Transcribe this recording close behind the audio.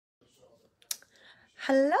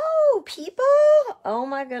Hello, people. Oh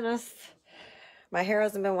my goodness. My hair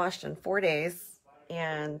hasn't been washed in 4 days,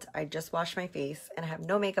 and I just washed my face, and I have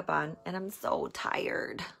no makeup on, and I'm so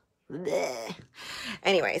tired. Blech.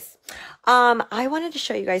 Anyways, I wanted to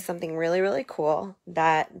show you guys something really, really cool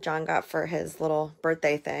that John got for his little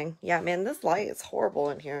birthday thing. Yeah, man, this light is horrible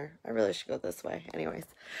in here. I really should go this way. Anyways,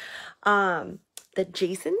 that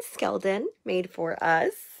Jason Skeldon made for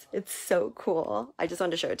us. It's so cool. I just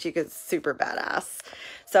wanted to show it to you because it's super badass.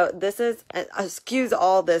 So this is, excuse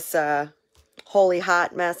all this holy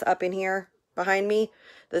hot mess up in here behind me.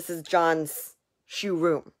 This is John's shoe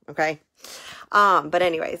room, okay? But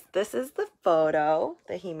anyways, this is the photo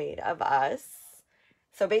that he made of us.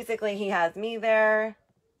 So basically he has me there,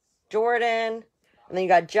 Jordan, and then you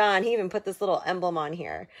got John. He even put this little emblem on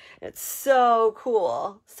here. It's so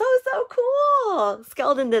cool. So cool.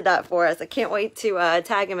 Skeldon did that for us. I can't wait to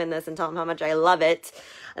tag him in this and tell him how much I love it.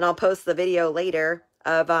 And I'll post the video later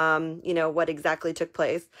of, you know, what exactly took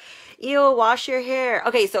place. Ew, wash your hair.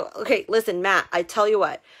 Okay, listen, Matt, I tell you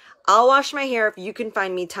what. I'll wash my hair if you can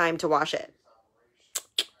find me time to wash it.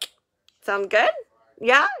 Sound good?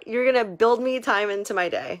 Yeah? You're going to build me time into my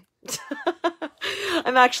day.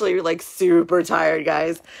 I'm actually like super tired,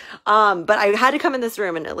 guys. But I had to come in this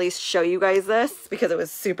room and at least show you guys this because it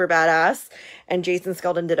was super badass. And Jason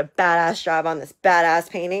Skeldon did a badass job on this badass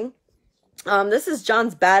painting. This is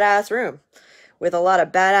John's badass room with a lot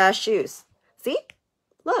of badass shoes. See?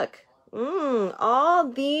 Look. All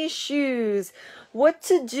these shoes. What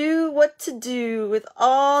to do with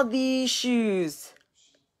all these shoes.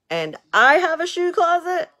 And I have a shoe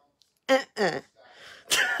closet?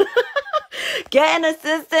 Get an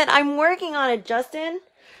assistant. I'm working on it, Justin.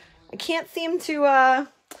 I can't seem to,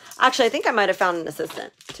 actually, I think I might have found an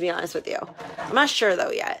assistant, to be honest with you. I'm not sure,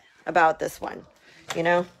 though, yet about this one. You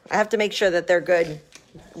know, I have to make sure that they're good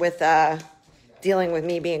with, dealing with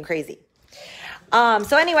me being crazy.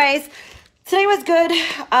 So anyways, today was good.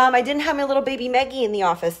 I didn't have my little baby Maggie in the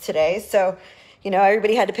office today. So, you know,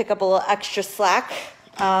 everybody had to pick up a little extra slack,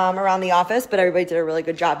 around the office, but everybody did a really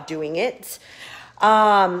good job doing it.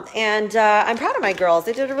 I'm proud of my girls.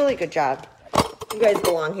 They did a really good job. You guys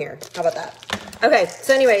belong here. How about that? Okay,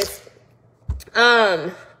 so anyways,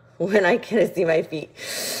 when I can't see my feet.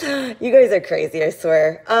 You guys are crazy, I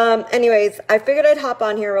swear. Anyways, I figured I'd hop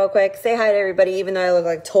on here real quick, say hi to everybody, even though I look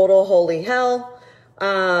like total holy hell.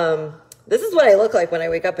 This is what I look like when I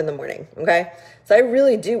wake up in the morning, okay? So I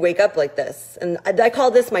really do wake up like this. And I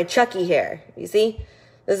call this my Chucky hair. You see?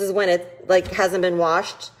 This is when it like hasn't been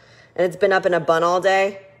washed and it's been up in a bun all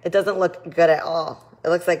day. It doesn't look good at all. It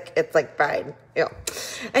looks like it's like fried. Ew.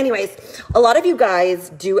 Anyways, a lot of you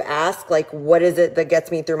guys do ask like, what is it that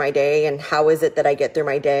gets me through my day? And how is it that I get through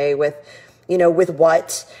my day with, you know, with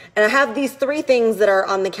what? And I have these 3 things that are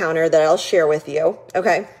on the counter that I'll share with you.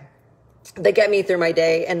 Okay. That get me through my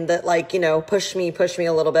day and that like, you know, push me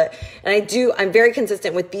a little bit. And I'm very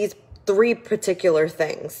consistent with these 3 particular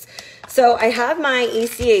things. So I have my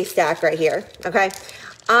ECA stack right here. Okay.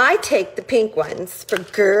 I take the pink ones for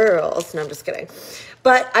girls. No, I'm just kidding.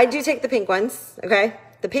 But I do take the pink ones. Okay.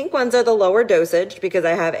 The pink ones are the lower dosage because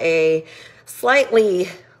I have a slightly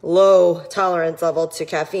low tolerance level to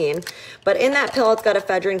caffeine. But in that pill, it's got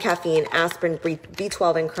ephedrine, caffeine, aspirin,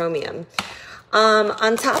 B12, and chromium.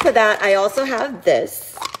 On top of that, I also have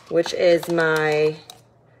this, which is my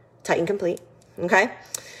Titan Complete, okay?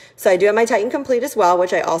 So I do have my Titan Complete as well,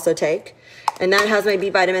 which I also take, and that has my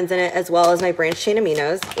B vitamins in it as well as my branched chain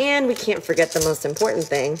aminos, and we can't forget the most important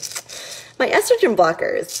thing, my estrogen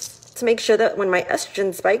blockers, to make sure that when my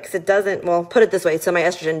estrogen spikes, it doesn't, well, put it this way, so my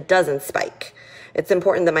estrogen doesn't spike. It's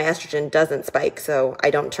important that my estrogen doesn't spike so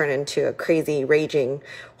I don't turn into a crazy, raging,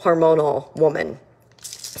 hormonal woman.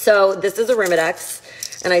 So this is a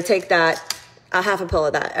Arimidex, and I take that, a half a pill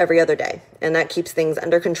of that every other day, and that keeps things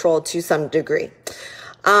under control to some degree.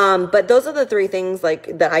 But those are the 3 things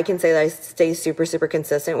like that I can say that I stay super, super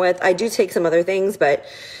consistent with. I do take some other things, but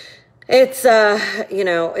it's, you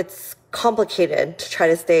know, it's complicated to try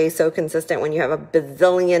to stay so consistent when you have a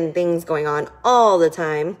bazillion things going on all the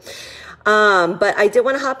time. But I did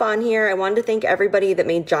want to hop on here. I wanted to thank everybody that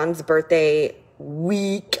made John's birthday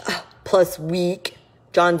week plus week,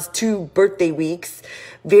 John's 2 birthday weeks,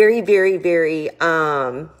 very, very, very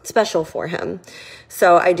special for him.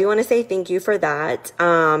 So I do want to say thank you for that.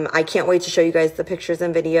 I can't wait to show you guys the pictures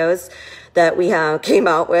and videos that we came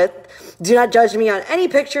out with. Do not judge me on any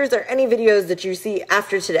pictures or any videos that you see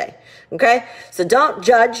after today, okay? So don't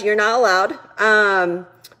judge. You're not allowed.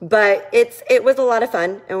 But it was a lot of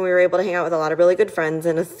fun, and we were able to hang out with a lot of really good friends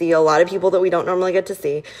and see a lot of people that we don't normally get to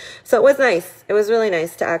see. So it was nice. It was really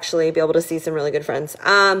nice to actually be able to see some really good friends.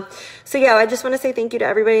 So yeah, I just want to say thank you to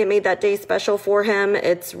everybody that made that day special for him.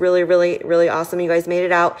 It's really, really, really awesome. You guys made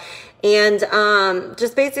it out. And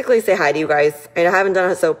just basically say hi to you guys. I haven't done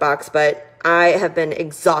a soapbox, but I have been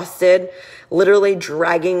exhausted, literally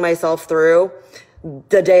dragging myself through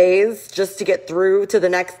the days just to get through to the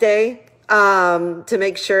next day. To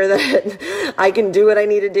make sure that I can do what I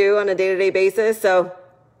need to do on a day-to-day basis. So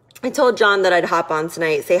I told John that I'd hop on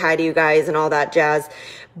tonight, say hi to you guys and all that jazz.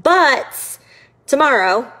 But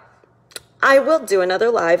tomorrow, I will do another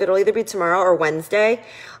live. It'll either be tomorrow or Wednesday.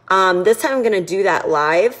 This time I'm going to do that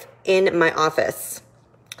live in my office.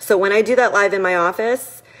 So when I do that live in my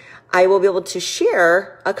office, I will be able to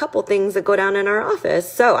share a couple things that go down in our office.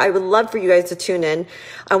 So I would love for you guys to tune in.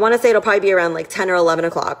 I want to say it'll probably be around like 10 or 11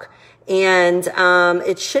 o'clock. And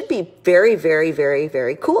it should be very, very, very,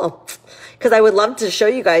 very cool, because I would love to show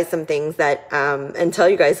you guys some things that and tell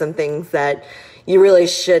you guys some things that you really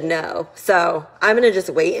should know. So I'm going to just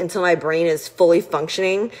wait until my brain is fully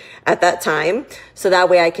functioning at that time, so that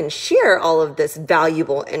way I can share all of this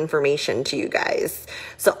valuable information to you guys.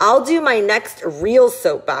 So I'll do my next real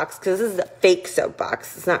soapbox, because this is a fake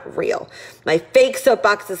soapbox. It's not real. My fake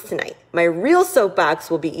soapbox is tonight. My real soapbox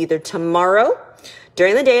will be either tomorrow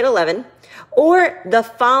during the day at 11, or the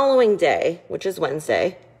following day, which is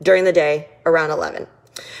Wednesday, during the day around 11.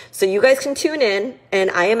 So you guys can tune in, and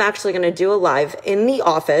I am actually going to do a live in the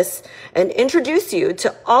office and introduce you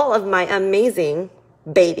to all of my amazing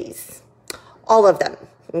babies. All of them,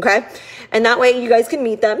 okay? And that way you guys can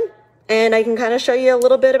meet them, and I can kind of show you a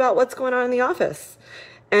little bit about what's going on in the office.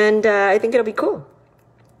 And I think it'll be cool.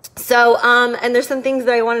 So, and there's some things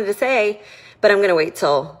that I wanted to say, but I'm going to wait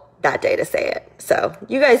till that day to say it. So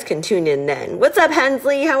you guys can tune in then. What's up,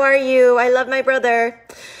 Hensley? How are you? I love my brother.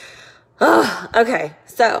 Oh, okay.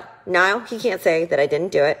 So now he can't say that I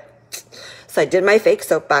didn't do it. So I did my fake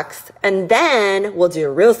soapbox, and then we'll do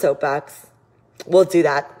a real soapbox. We'll do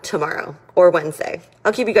that tomorrow or Wednesday.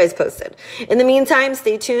 I'll keep you guys posted. In the meantime,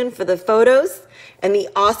 stay tuned for the photos and the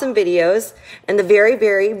awesome videos and the very,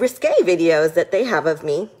 very risque videos that they have of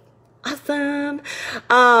me. Awesome.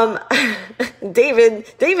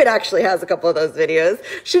 David actually has a couple of those videos.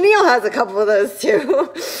 Chanel has a couple of those too.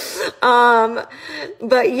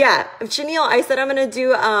 But yeah, Chanel, I said I'm going to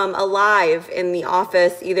do, a live in the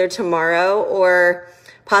office either tomorrow or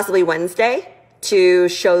possibly Wednesday to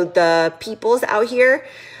show the peoples out here,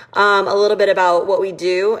 a little bit about what we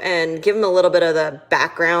do and give them a little bit of the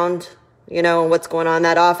background, you know, what's going on in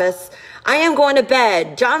that office. I am going to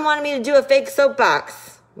bed. John wanted me to do a fake soapbox.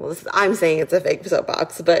 Well, I'm saying it's a fake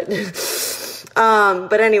soapbox, but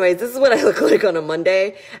anyways, this is what I look like on a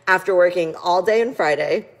Monday after working all day on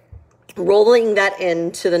Friday, rolling that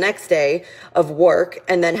into the next day of work,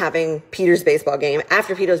 and then having Peter's baseball game.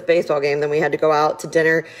 After Peter's baseball game, then we had to go out to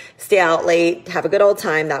dinner, stay out late, have a good old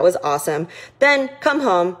time. That was awesome. Then come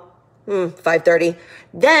home, 5:30.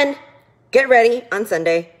 Then get ready on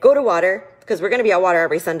Sunday, go to Water, because we're going to be at Water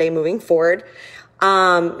every Sunday moving forward.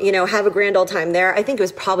 You know, have a grand old time there. I think it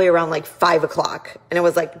was probably around like 5 o'clock. And it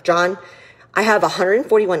was like, John, I have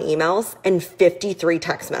 141 emails and 53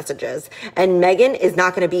 text messages. And Megan is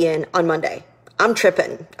not going to be in on Monday. I'm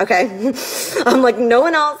tripping. Okay. I'm like, no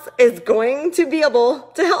one else is going to be able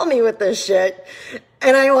to help me with this shit.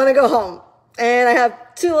 And I want to go home. And I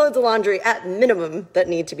have 2 loads of laundry at minimum that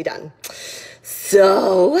need to be done.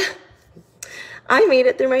 So I made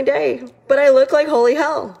it through my day, but I look like holy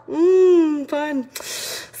hell. Fun.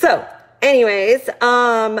 So anyways,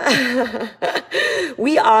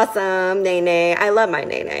 we awesome, Nene. I love my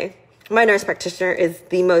Nene. My nurse practitioner is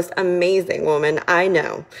the most amazing woman I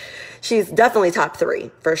know. She's definitely top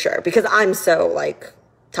 3 for sure, because I'm so like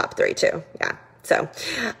top 3 too. Yeah. So,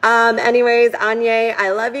 anyways, Anya, I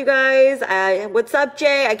love you guys. What's up,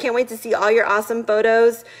 Jay? I can't wait to see all your awesome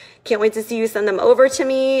photos. Can't wait to see you send them over to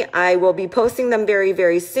me. I will be posting them very,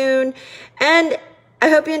 very soon. And I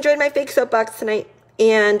hope you enjoyed my fake soapbox tonight.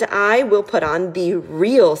 And I will put on the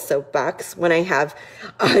real soapbox when I have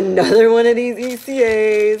another one of these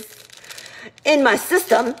ECAs in my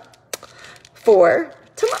system for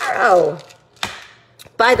tomorrow.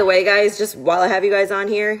 By the way, guys, just while I have you guys on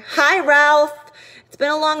here, hi, Ralph. It's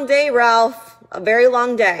been a long day, Ralph. A very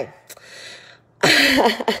long day.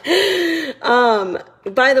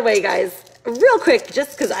 By the way, guys, real quick,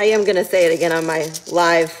 just because I am going to say it again on my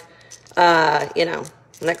live, you know,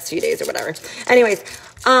 next few days or whatever. Anyways,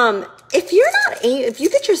 if you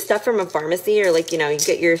get your stuff from a pharmacy, or like, you know, you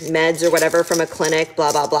get your meds or whatever from a clinic,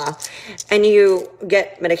 blah, blah, blah, and you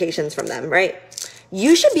get medications from them, right?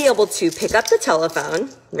 you should be able to pick up the telephone,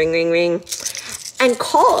 ring, ring, ring, and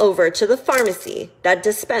call over to the pharmacy that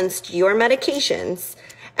dispensed your medications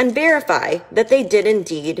and verify that they did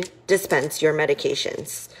indeed dispense your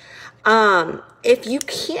medications. If you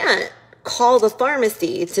can't call the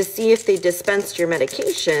pharmacy to see if they dispensed your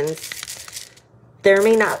medications, there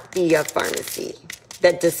may not be a pharmacy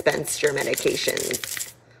that dispensed your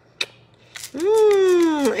medications.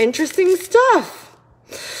 Interesting stuff.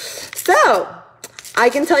 So, I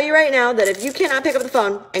can tell you right now that if you cannot pick up the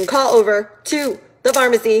phone and call over to the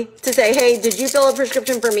pharmacy to say, hey, did you fill a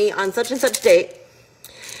prescription for me on such and such date?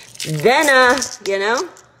 Then, you know,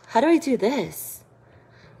 how do I do this?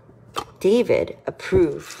 David,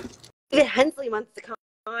 approve. David Hensley wants to come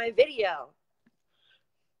on my video.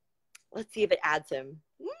 Let's see if it adds him.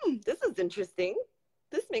 This is interesting.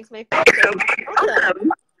 This makes my face so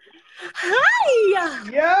awesome. Hi!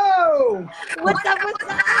 Yo! What's up, what's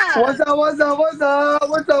up? What's up, what's up, what's up?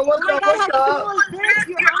 What's up, what's up, what's up? How cool is this?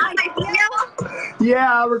 You're on my video?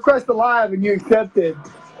 Yeah, I requested live and you accepted.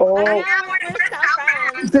 Oh.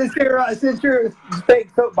 Since you're fake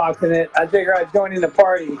soapbox in it, I figure I'd join in the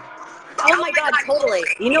party. Oh my God, totally.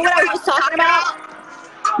 You know what I was just talking about?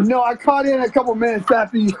 No, I caught in a couple minutes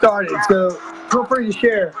after you started, so feel free to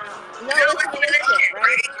share. No, listen to this shit,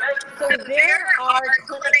 right? So there are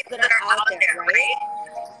clinics that are out there, right?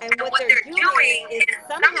 And what they're doing is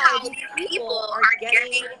somehow these people are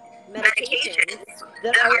getting medications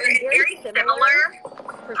that are in very similar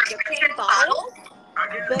prescription bottles.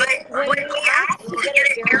 But when we actually get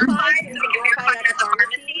it verified, and we verify at a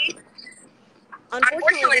pharmacy,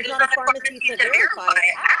 unfortunately, there's not a pharmacy to verify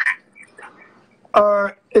it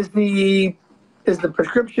at. Is the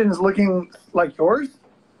prescriptions looking like yours?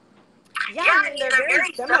 Yeah, I mean, they're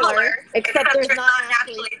very similar, except there's not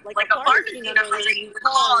actually like a pharmacy number where you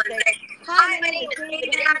call and say, hi, my name is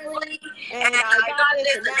David Hensley, and I got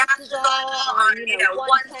this Injectable on,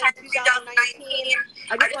 1/10/2019.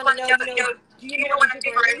 I just want to know, do you know what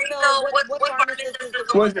you what pharmacist is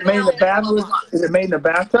it? Was it made in the bathtub? Is it made in the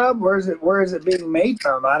bathtub? Where is it being made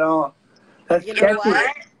from? I don't. That's sketchy.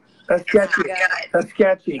 That's sketchy. That's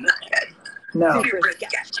sketchy. No.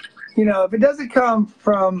 You know, if it doesn't come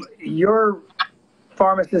from your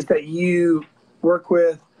pharmacist that you work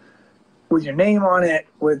with your name on it,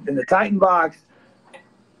 in the Titan box,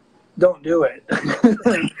 don't do it.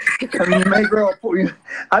 I mean, you may grow.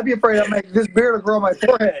 I'd be afraid I'd make this beard will grow on my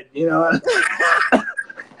forehead. You know,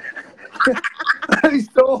 that'd be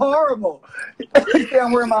so horrible.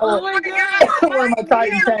 I'm wearing my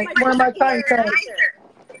Titan tank. Wearing my Titan tank.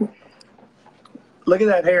 Look at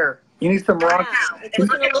that hair. You need some rock. It's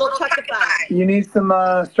looking a little chuckified. You need some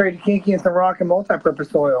straight kinky and some rock and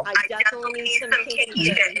multi-purpose oil. I definitely need some kinky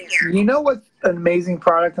in here. You know what's an amazing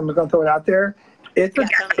product? I'm just going to throw it out there. It's a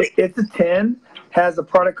 10. Has a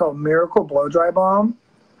product called Miracle Blow Dry Balm.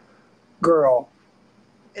 Girl.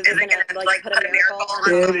 Is it going to like put a miracle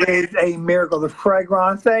on it? It is a miracle. The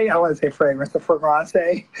fragrance, I want to say fragrance, the fragrance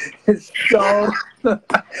is so,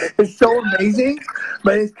 it's so amazing.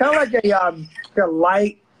 But it's kind of like a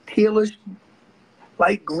light, tealish,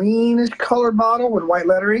 light greenish colored bottle with white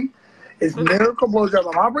lettering. It's Miracle Blow Dry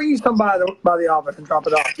Balm. I'll bring you some by the office and drop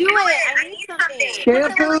it off. Do it. I need something.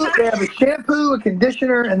 Shampoo. They have a shampoo, a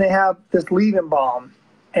conditioner, and they have this leave-in balm.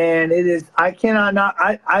 And it is. I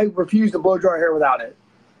refuse to blow dry hair without it.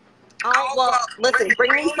 Oh well, listen.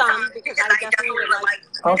 Bring me some because I definitely would like.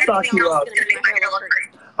 I'll stock you up.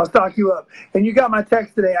 I'll stock you up. And you got my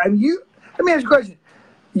text today. Let me ask you a question.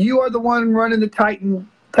 You are the one running the Titan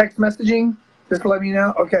text messaging? Just to let me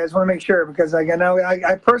know? Okay, I just want to make sure because I know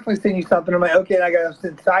I personally sent you something. I'm like, okay, I got to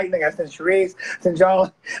send Titan, I got to send Sharisse, send John.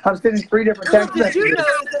 I'm sending 3 different text messages. Did you know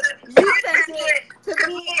that you sent it to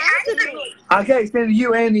me and to me? Okay, send it to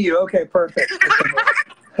you and to you. Okay, perfect.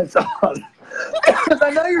 That's awesome. Because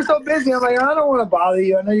I know you're so busy. I'm like, I don't want to bother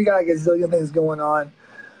you. I know you got a gazillion things going on.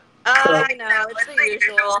 I know, it's the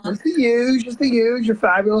usual. It's the huge. You're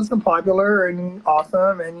fabulous and popular and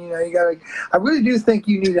awesome. And, I really do think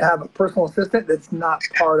you need to have a personal assistant that's not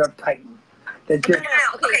part of Titan. That just,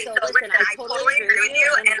 okay, so listen, I totally agree with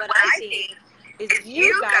you. And what I think is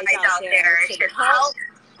you guys out there should help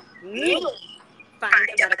me find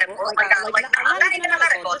a medical, not even a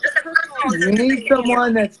medical, just a personal assistant. You need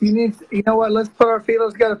someone you know what, let's put our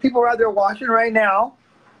feelers together. People are out there watching right now.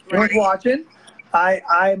 Right. Watching.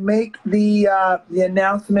 I make the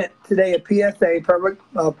announcement today, a PSA,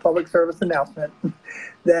 public service announcement,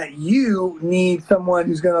 that you need someone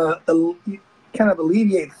who's going to kind of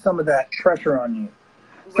alleviate some of that pressure on you.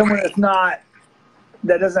 Someone does not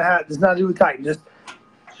do with Titan, just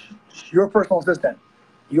your personal assistant,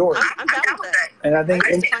 yours. I'm down with it. And I think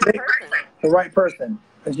the right person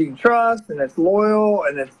that you can trust and that's loyal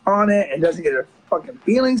and that's on it and doesn't get their fucking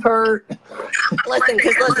feelings hurt. Listen,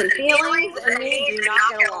 feelings and me do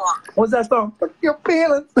not get along. What's that song? Fuck your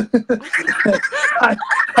feelings. I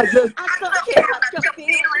just. I don't care about your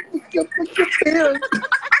feelings. Fuck your feelings.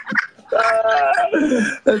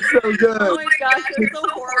 That's so good. Oh my gosh, you're so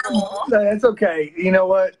horrible. No, that's okay. You know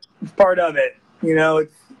what? It's part of it. You know,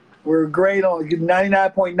 we're great on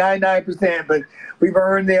 99.99%, but we've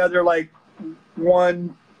earned the other like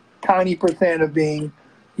 1 tiny percent of being,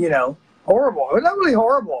 you know, horrible. It's not really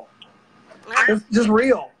horrible. It's just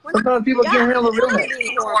real. Sometimes people can't handle the realness.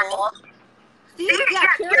 See, yeah,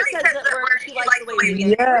 Carrie says that she likes the way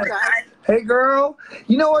we Yes. Hey, girl.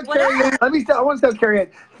 You know what, Carrie? I want to tell Carrie,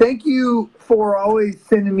 thank you for always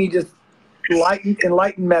sending me just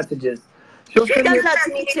enlightened messages. She does that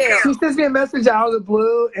to me too. She sends me a message out of the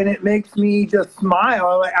blue, and it makes me just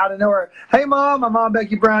smile like out of nowhere. Hey, Mom. My mom,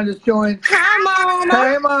 Becky Brown, just joined. Hi, Mama.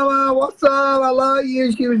 Hey, Mama. What's up? I love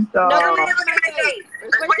you. She was. Nobody knows my face.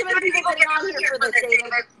 There's way too many people getting on here for this,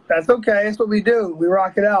 David. That's okay. That's what we do. We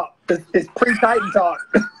rock it out. It's pre-Titan talk.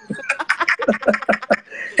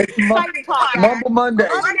 It's Titan talk. Mumble Monday.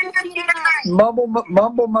 Mumble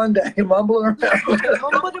Monday. Mumbling around.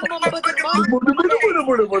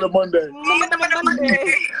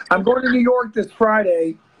 Monday. I'm going to New York this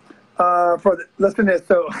Friday listen to this.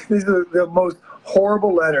 So these are the most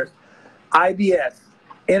horrible letters. IBS,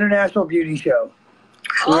 International Beauty Show.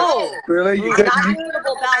 Oh, really? Not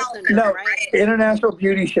Irritable Bowel Syndrome, No, right? International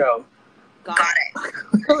Beauty Show. Got it.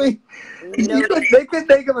 Really? They could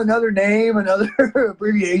think of another name, another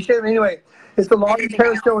abbreviation. Anyway, it's the largest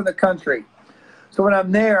hair show in the country. So when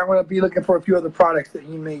I'm there, I'm going to be looking for a few other products that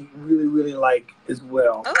you may really, really like as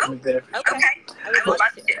well. Oh, okay. I would love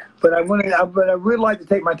to. But I would like to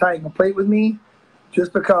take my Titan Complete with me,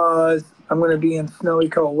 just because I'm going to be in snowy,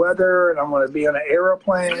 cold weather, and I'm going to be on an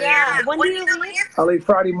aeroplane. Yeah. When do you leave? I'll leave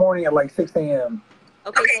Friday morning at like 6 a.m.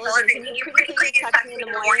 Okay, so listen, can you pretty please text me in the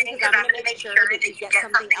morning, because I'm going to make sure that you get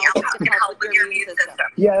something else to help with your immune system.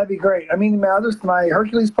 Yeah, that'd be great. I mean, my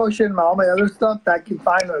Hercules potion, all my other stuff, that can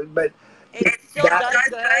find it, but it still does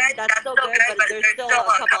good. That's still good, but there's still a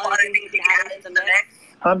couple other things you can add into the mix.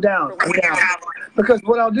 I'm down. Because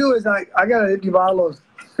what I'll do is I got an empty bottle of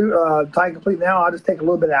Titan Complete now. I'll just take a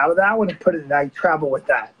little bit out of that one and put it in. I travel with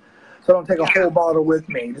that. So I don't take a whole bottle with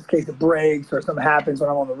me, just in case it breaks or something happens when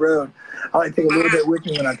I'm on the road. I like to take a little bit with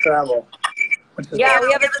me when I travel. Yeah,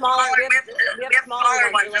 we have a smaller, we have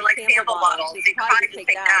smaller ones. They're like sample bottles. So you can probably just take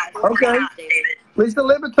that. Okay. Lisa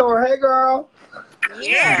Libator, hey girl.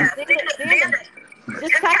 Yeah.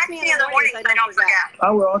 Just text me in the morning so I don't forget. I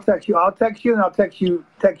will. I'll text you. I'll text you, and I'll text you,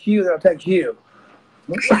 then I'll text you.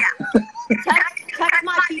 Yeah. Text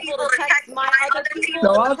my people to text my other people.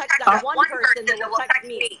 No, text that one person that will text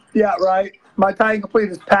me. Yeah, right. My Titan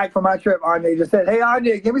Complete is packed for my trip. Anya just said, "Hey,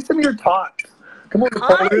 Anya, give me some of your tots. Come on,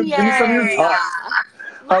 give me some of your tots."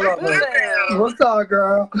 I love her. What's up,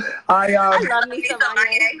 girl? I love me some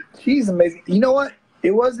Anya. She's amazing. You know what?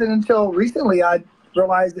 It wasn't until recently I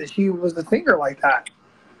realized that she was a singer like that.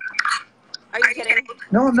 Are you kidding?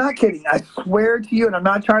 No, I'm not kidding. I swear to you, and I'm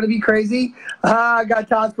not trying to be crazy. I got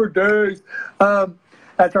tots for days.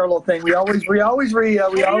 That's our little thing. We always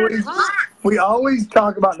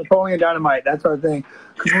talk about Napoleon Dynamite. That's our thing.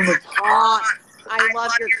 I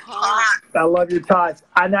love your tots. I love your tots.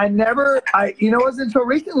 And it wasn't until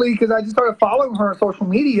recently, because I just started following her on social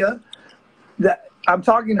media, that I'm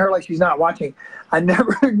talking to her like she's not watching. I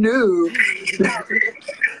never knew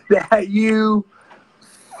that you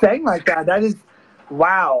sang like that. That is,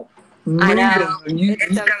 wow. Moving. I know.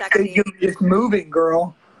 It's so sexy. It's moving,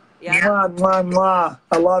 girl. Yeah. Mwah, mwah, mwah.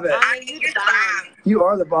 I love it. You the bomb. You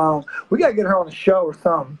are the bomb. We got to get her on a show or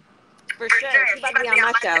something. For sure. She's about to be on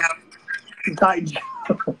my show. Titan show.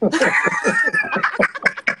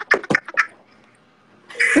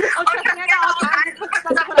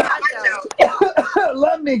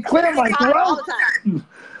 Let me clear my throat.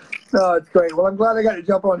 No, it's great. Well, I'm glad I got to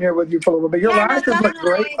jump on here with you for a little bit. Your lashes look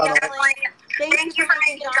great, by the way. Thank you for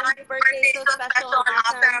making John's birthday so special and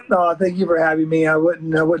awesome. No, thank you for having me. I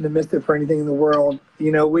wouldn't have missed it for anything in the world.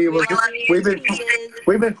 You know, we've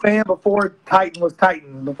been fan before Titan was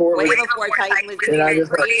Titan. Before Titan was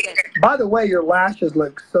created. By the way, your lashes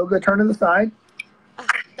look so good. Turn to the side.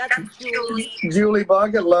 That's Julie. Julie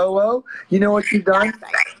Bug at Lowo. You know what you've done?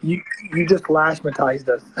 You just lashmatized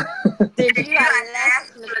us. Did you?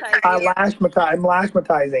 I'm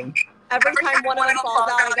lashmatizing. Every time one of them falls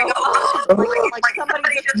out, I go, oh, like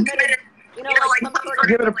somebody just committed, like some sort of...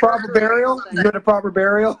 Give it a proper burial? You get a proper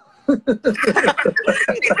burial? A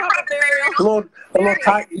little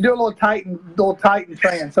tight. You do a little Titan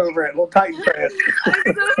trance over it. A little Titan trance. I'm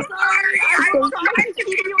so sorry. I will try to keep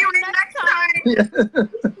you on next time.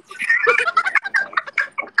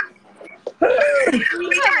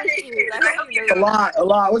 A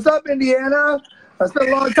lot. What's up, Indiana? That's been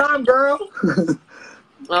a long time, girl.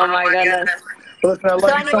 Oh my goodness. Listen, I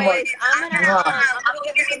love you so much. I'm gonna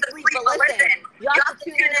give you some sleep, but listen, you have to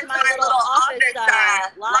tune into my little office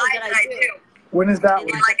live that I do. When is that? In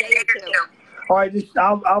like a day or two. All right,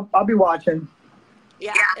 I'll be watching.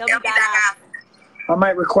 Yeah, it'll be badass. I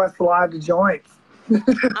might request live to join. Okay,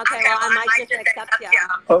 well, I might just accept you.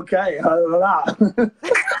 Okay.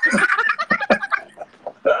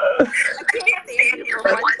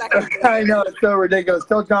 I know, it's so ridiculous.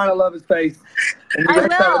 Tell John I love his face. And you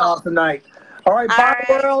guys have an awesome night. All right, bye,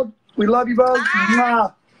 world. We love you both.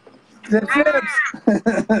 Mwah. Zips.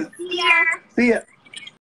 See ya. See ya.